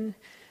 Yeah. And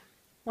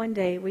one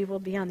day we will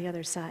be on the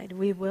other side.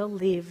 We will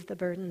leave the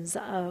burdens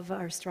of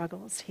our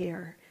struggles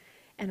here,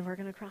 and we're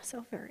going to cross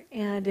over.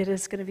 And it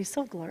is going to be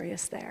so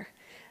glorious there.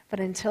 But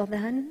until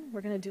then,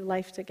 we're going to do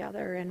life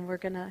together, and we're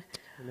going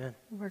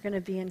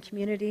to be in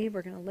community.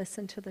 We're going to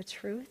listen to the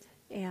truth,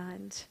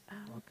 and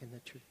walk in the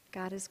truth.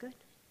 God is good.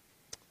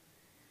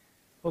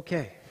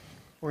 Okay,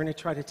 we're going to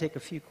try to take a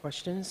few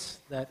questions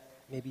that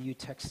maybe you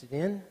texted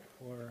in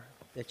or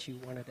that you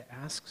wanted to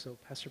ask. So,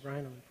 Pastor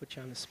Brian, I'm going to put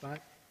you on the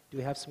spot. Do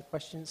we have some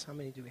questions? How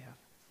many do we have?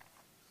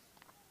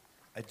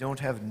 I don't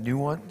have new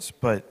ones,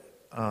 but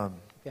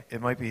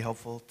it might be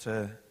helpful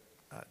to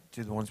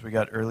do the ones we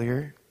got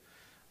earlier.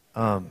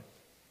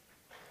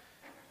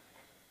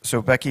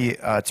 So, Becky,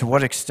 to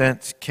what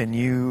extent can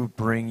you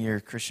bring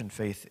your Christian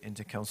faith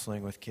into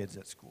counseling with kids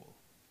at school?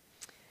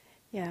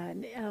 Yeah,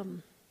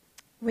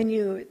 when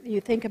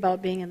you think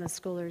about being in the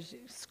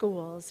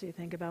schools, you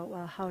think about,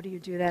 well, how do you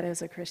do that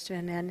as a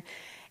Christian?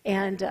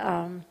 And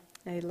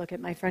I look at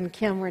my friend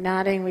Kim, we're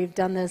nodding, we've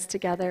done this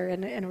together,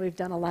 and we've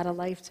done a lot of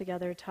life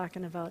together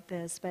talking about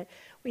this, but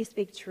we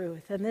speak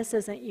truth, and this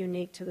isn't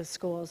unique to the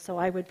schools, so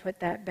I would put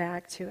that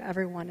back to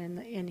everyone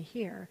in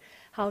here.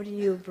 How do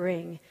you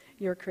bring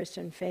your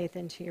Christian faith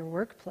into your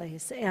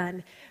workplace?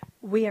 And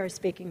we are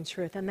speaking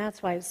truth, and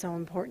that's why it's so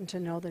important to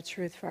know the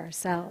truth for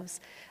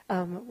ourselves.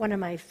 One of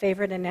my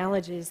favorite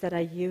analogies that I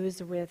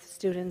use with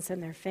students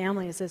and their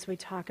families is we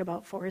talk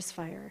about forest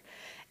fire.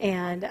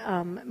 And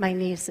my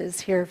niece is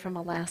here from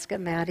Alaska,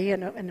 Maddie,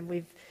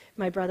 and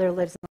my brother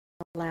lives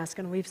in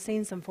Alaska, and we've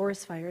seen some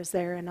forest fires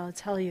there, and I'll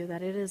tell you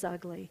that it is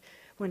ugly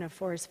when a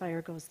forest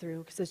fire goes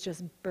through because it's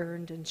just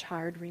burned and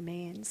charred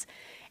remains.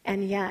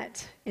 And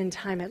yet, in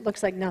time, it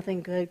looks like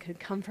nothing good could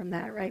come from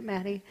that, right,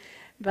 Maddie?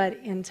 But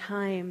in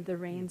time, the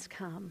rains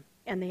come,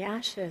 and the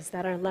ashes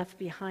that are left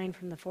behind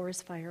from the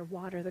forest fire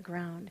water the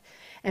ground,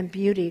 and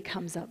beauty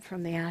comes up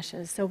from the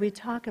ashes. So we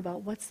talk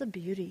about what's the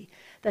beauty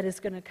that is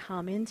going to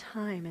come in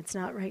time. It's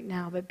not right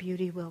now, but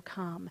beauty will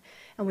come.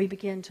 And we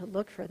begin to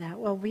look for that.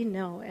 Well, we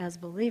know as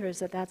believers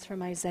that that's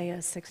from Isaiah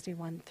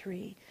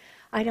 61:3.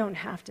 I don't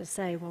have to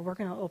say, well, we're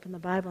going to open the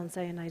Bible and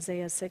say in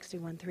Isaiah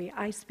 61:3,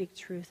 I speak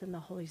truth and the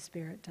Holy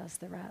Spirit does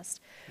the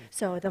rest.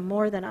 So the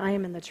more that I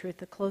am in the truth,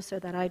 the closer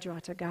that I draw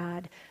to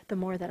God, the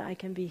more that I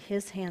can be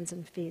his hands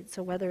and feet.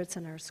 So whether it's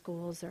in our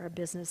schools or our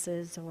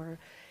businesses or,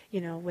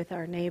 with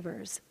our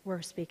neighbors,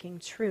 we're speaking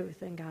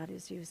truth and God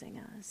is using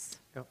us.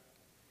 Yep.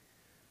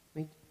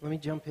 Let me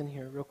jump in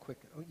here real quick.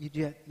 Oh,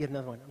 you had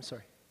another one. I'm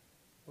sorry.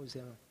 What was the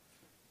other one?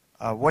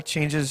 What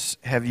changes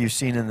have you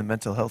seen in the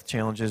mental health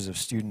challenges of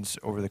students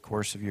over the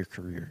course of your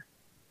career?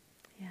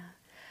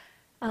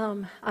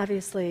 Yeah.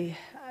 Obviously,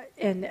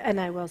 and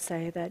I will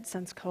say that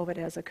since COVID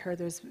has occurred,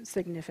 there's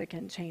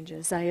significant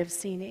changes. I have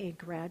seen a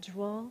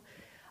gradual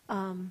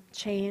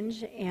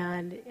change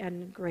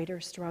and greater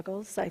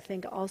struggles. I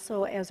think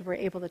also as we're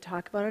able to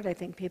talk about it, I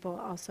think people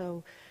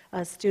also,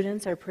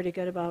 students are pretty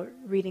good about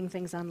reading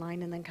things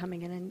online and then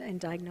coming in and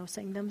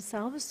diagnosing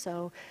themselves.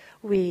 So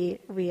we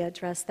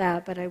address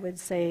that. But I would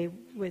say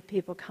with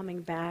people coming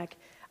back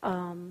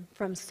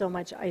from so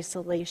much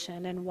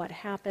isolation and what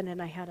happened,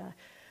 and I had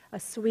a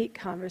sweet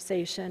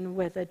conversation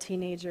with a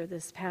teenager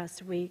this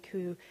past week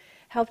who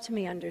helped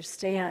me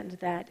understand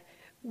that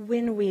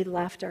when we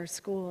left our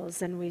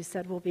schools and we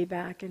said we'll be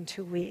back in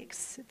 2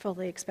 weeks,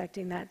 fully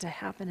expecting that to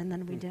happen, and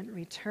then we didn't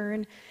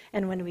return.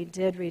 And when we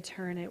did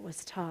return, it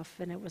was tough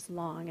and it was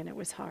long and it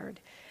was hard.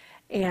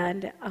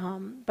 And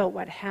but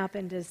what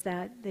happened is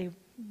that they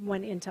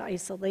went into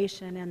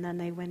isolation, and then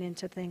they went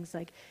into things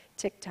like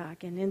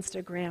TikTok and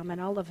Instagram, and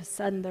all of a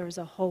sudden there was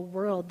a whole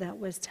world that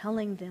was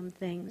telling them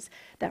things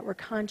that were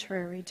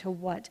contrary to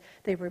what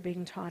they were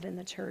being taught in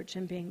the church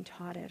and being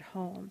taught at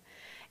home.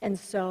 And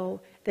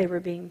so they were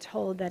being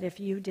told that if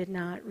you did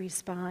not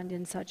respond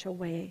in such a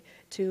way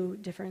to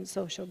different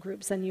social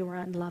groups, then you were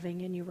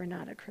unloving and you were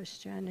not a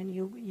Christian and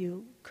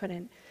you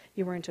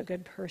weren't a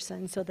good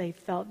person. So they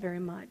felt very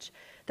much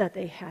that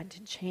they had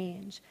to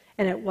change.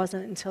 And it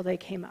wasn't until they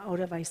came out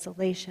of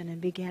isolation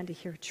and began to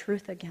hear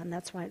truth again.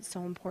 That's why it's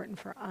so important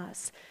for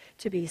us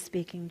to be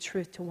speaking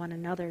truth to one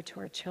another,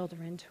 to our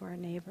children, to our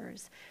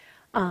neighbors.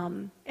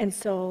 And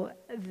so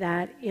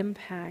that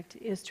impact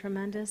is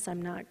tremendous.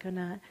 I'm not going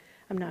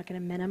to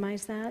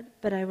minimize that,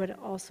 but I would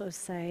also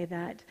say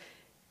that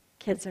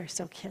kids are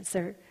still kids.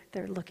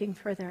 They're looking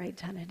for their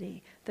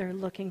identity. They're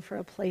looking for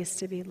a place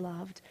to be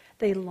loved.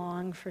 They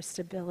long for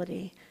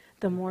stability.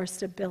 The more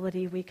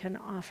stability we can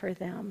offer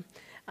them,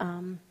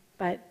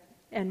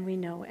 and we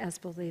know as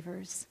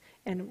believers,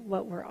 and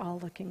what we're all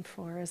looking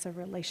for is a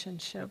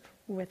relationship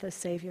with a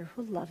Savior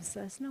who loves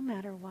us no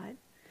matter what.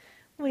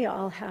 We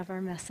all have our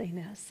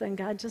messiness, and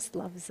God just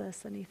loves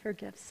us and He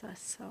forgives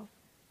us. So.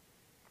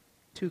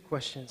 2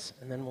 questions,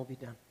 and then we'll be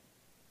done.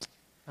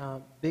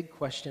 Big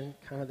question,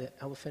 kind of the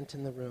elephant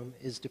in the room,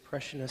 is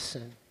depression a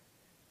sin?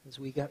 As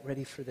we got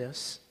ready for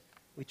this,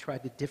 we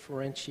tried to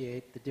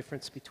differentiate the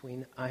difference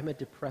between I'm a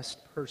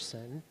depressed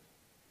person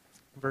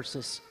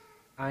versus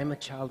I'm a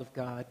child of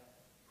God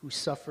who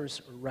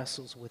suffers or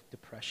wrestles with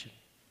depression.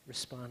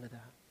 Respond to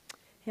that.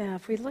 Yeah,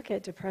 if we look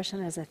at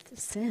depression as a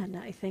sin,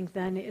 I think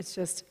then it's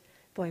just,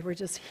 boy, we're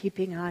just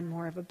heaping on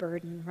more of a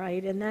burden,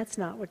 right? And that's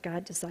not what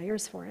God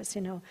desires for us.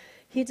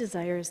 He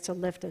desires to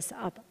lift us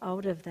up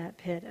out of that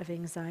pit of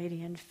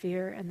anxiety and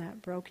fear and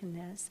that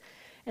brokenness.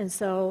 And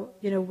so,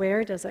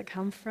 where does it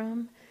come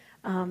from?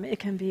 It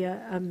can be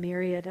a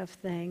myriad of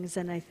things,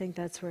 and I think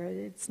that's where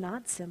it's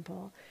not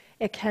simple.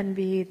 It can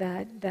be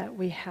that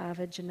we have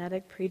a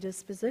genetic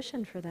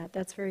predisposition for that.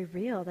 That's very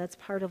real. That's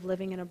part of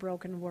living in a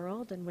broken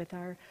world and with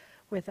our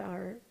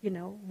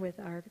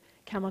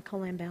chemical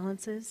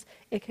imbalances.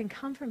 It can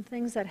come from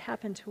things that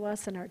happen to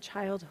us in our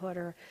childhood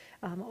or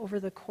over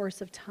the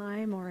course of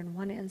time or in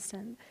one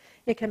instant.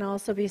 It can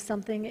also be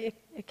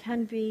it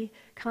can be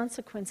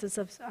consequences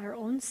of our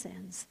own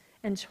sins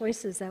and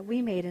choices that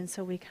we made, and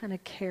so we kind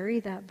of carry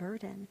that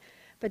burden.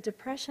 But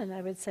depression,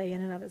 I would say,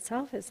 in and of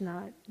itself is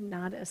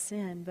not a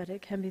sin, but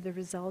it can be the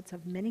result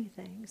of many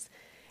things.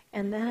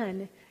 And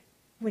then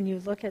when you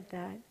look at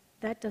that,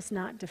 that does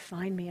not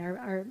define me.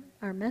 Our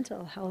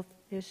mental health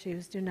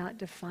issues do not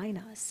define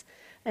us.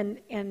 And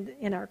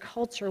in our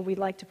culture, we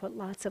like to put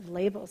lots of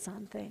labels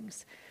on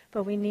things.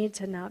 But we need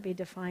to not be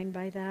defined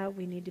by that.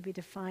 We need to be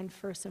defined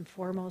first and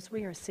foremost.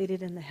 We are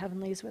seated in the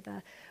heavenlies with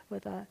a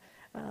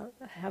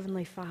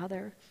Heavenly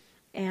Father.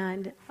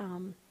 And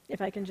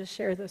if I can just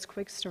share this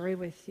quick story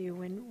with you,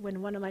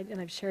 when one of my,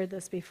 and I've shared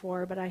this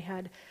before, but I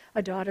had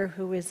a daughter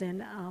who was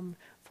in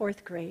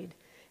 4th grade.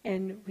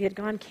 And we had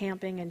gone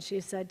camping, and she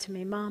said to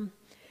me, Mom,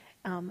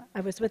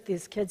 I was with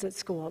these kids at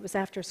school. It was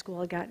after school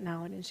had gotten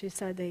out, and she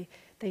said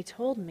they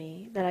told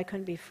me that I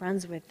couldn't be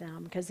friends with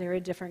them because they were a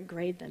different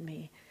grade than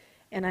me.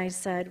 And I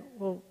said,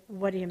 well,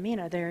 what do you mean?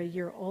 Are they a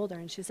year older?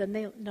 And she said,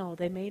 no,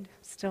 they made,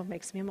 still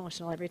makes me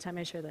emotional every time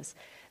I share this.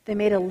 They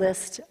made a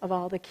list of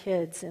all the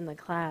kids in the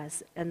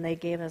class, and they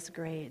gave us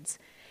grades.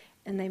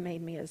 And they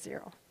made me a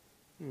 0.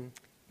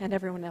 And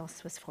everyone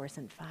else was 4s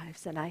and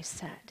 5s. And I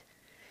said,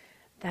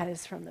 that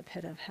is from the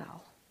pit of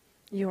hell.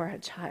 You are a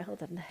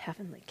child of the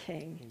heavenly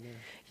King. Amen.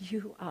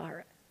 You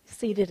are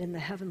seated in the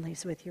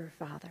heavenlies with your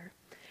Father.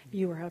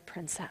 You are a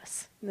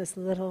princess, this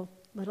little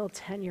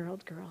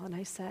 10-year-old girl. And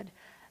I said,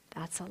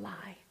 that's a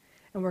lie,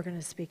 and we're going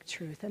to speak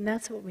truth. And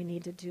that's what we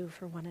need to do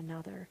for one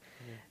another.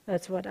 Yeah.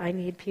 That's what I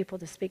need people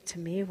to speak to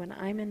me. When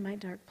I'm in my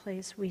dark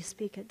place, we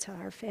speak it to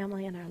our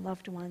family and our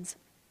loved ones,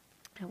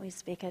 and we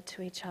speak it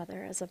to each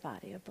other as a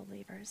body of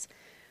believers.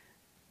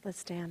 Let's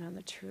stand on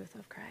the truth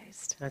of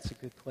Christ. That's a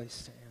good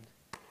place to end.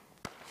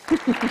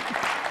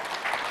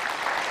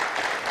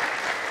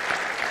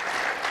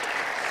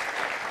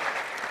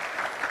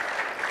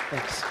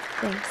 Thanks.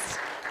 Thanks.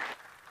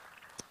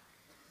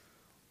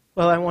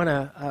 Well, I want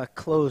to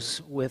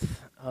close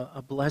with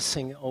a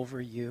blessing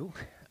over you.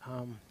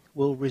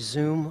 We'll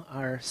resume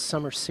our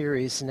summer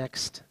series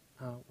next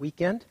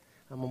weekend,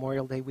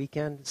 Memorial Day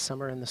weekend,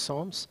 Summer in the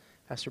Psalms.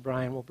 Pastor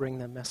Brian will bring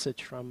the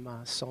message from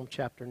Psalm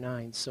chapter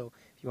 9. So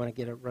if you want to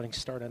get a running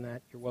start on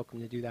that, you're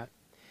welcome to do that.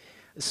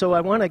 So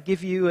I want to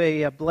give you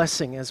a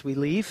blessing as we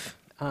leave.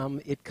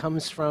 It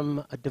comes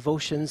from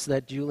devotions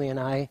that Julie and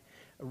I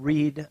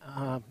read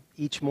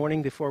each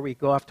morning before we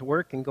go off to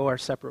work and go our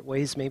separate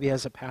ways. Maybe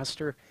as a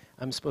pastor,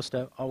 I'm supposed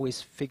to always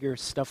figure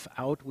stuff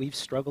out. We've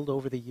struggled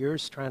over the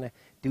years trying to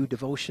do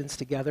devotions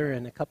together,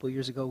 and a couple of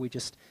years ago we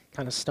just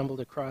kind of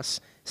stumbled across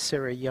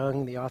Sarah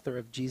Young, the author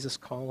of Jesus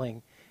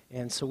Calling.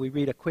 And so we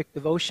read a quick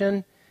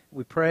devotion,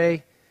 we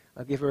pray,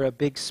 I'll give her a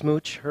big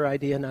smooch, her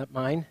idea, not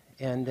mine,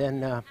 and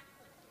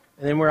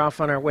then we're off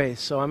on our way.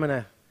 So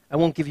I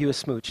won't give you a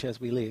smooch as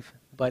we leave,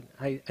 but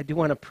I do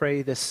want to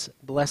pray this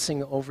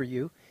blessing over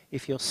you,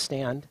 if you'll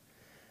stand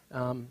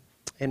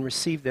and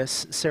receive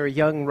this. Sarah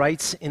Young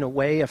writes in a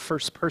way, a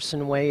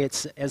first-person way.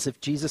 It's as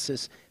if Jesus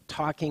is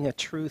talking a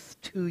truth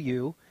to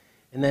you,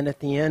 and then at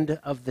the end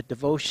of the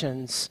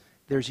devotions,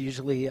 there's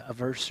usually a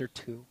verse or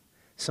two.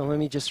 So let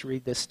me just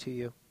read this to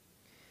you.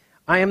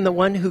 I am the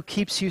one who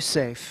keeps you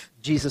safe,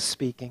 Jesus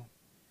speaking.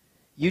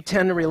 You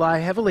tend to rely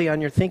heavily on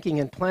your thinking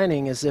and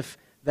planning as if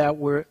that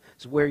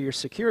is where your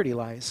security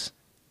lies.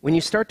 When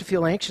you start to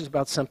feel anxious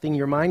about something,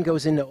 your mind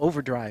goes into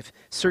overdrive,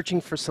 searching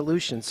for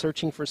solutions,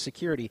 searching for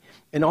security.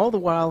 And all the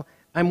while,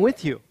 I'm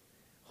with you,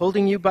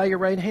 holding you by your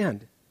right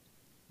hand.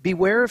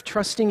 Beware of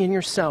trusting in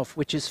yourself,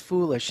 which is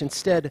foolish.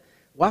 Instead,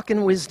 walk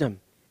in wisdom,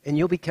 and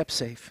you'll be kept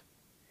safe.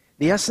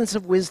 The essence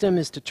of wisdom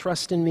is to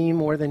trust in me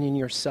more than in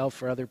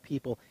yourself or other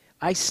people.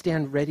 I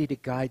stand ready to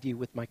guide you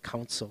with my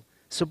counsel.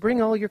 So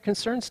bring all your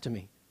concerns to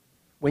me.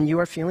 When you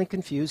are feeling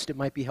confused, it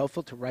might be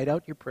helpful to write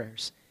out your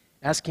prayers,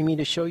 asking me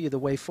to show you the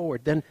way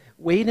forward. Then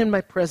wait in my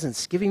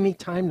presence, giving me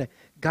time to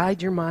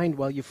guide your mind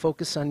while you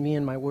focus on me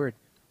and my word.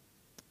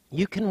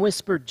 You can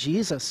whisper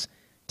Jesus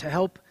to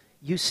help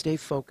you stay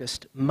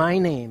focused. My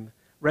name,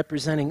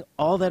 representing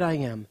all that I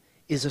am,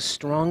 is a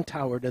strong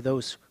tower to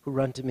those who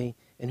run to me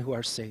and who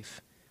are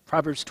safe.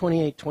 Proverbs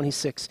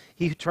 28:26,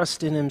 he who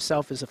trusts in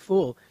himself is a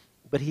fool,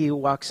 but he who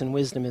walks in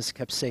wisdom is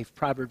kept safe.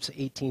 Proverbs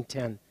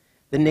 18:10,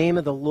 the name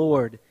of the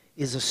Lord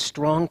is a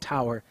strong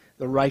tower.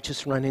 The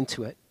righteous run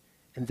into it,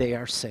 and they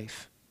are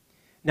safe.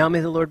 Now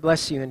may the Lord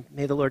bless you, and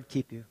may the Lord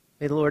keep you.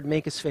 May the Lord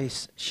make his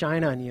face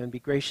shine on you and be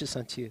gracious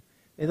unto you.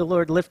 May the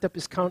Lord lift up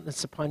his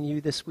countenance upon you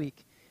this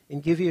week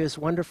and give you his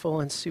wonderful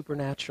and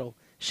supernatural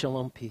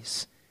shalom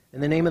peace.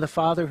 In the name of the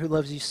Father who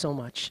loves you so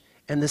much,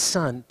 and the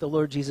Son, the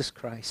Lord Jesus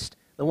Christ,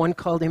 the one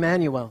called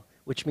Emmanuel,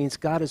 which means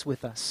God is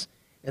with us,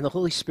 and the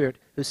Holy Spirit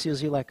who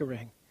seals you like a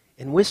ring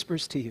and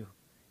whispers to you,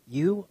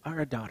 you are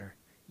a daughter,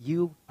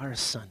 you are a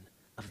son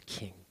of a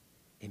king.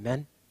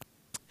 Amen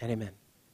and amen.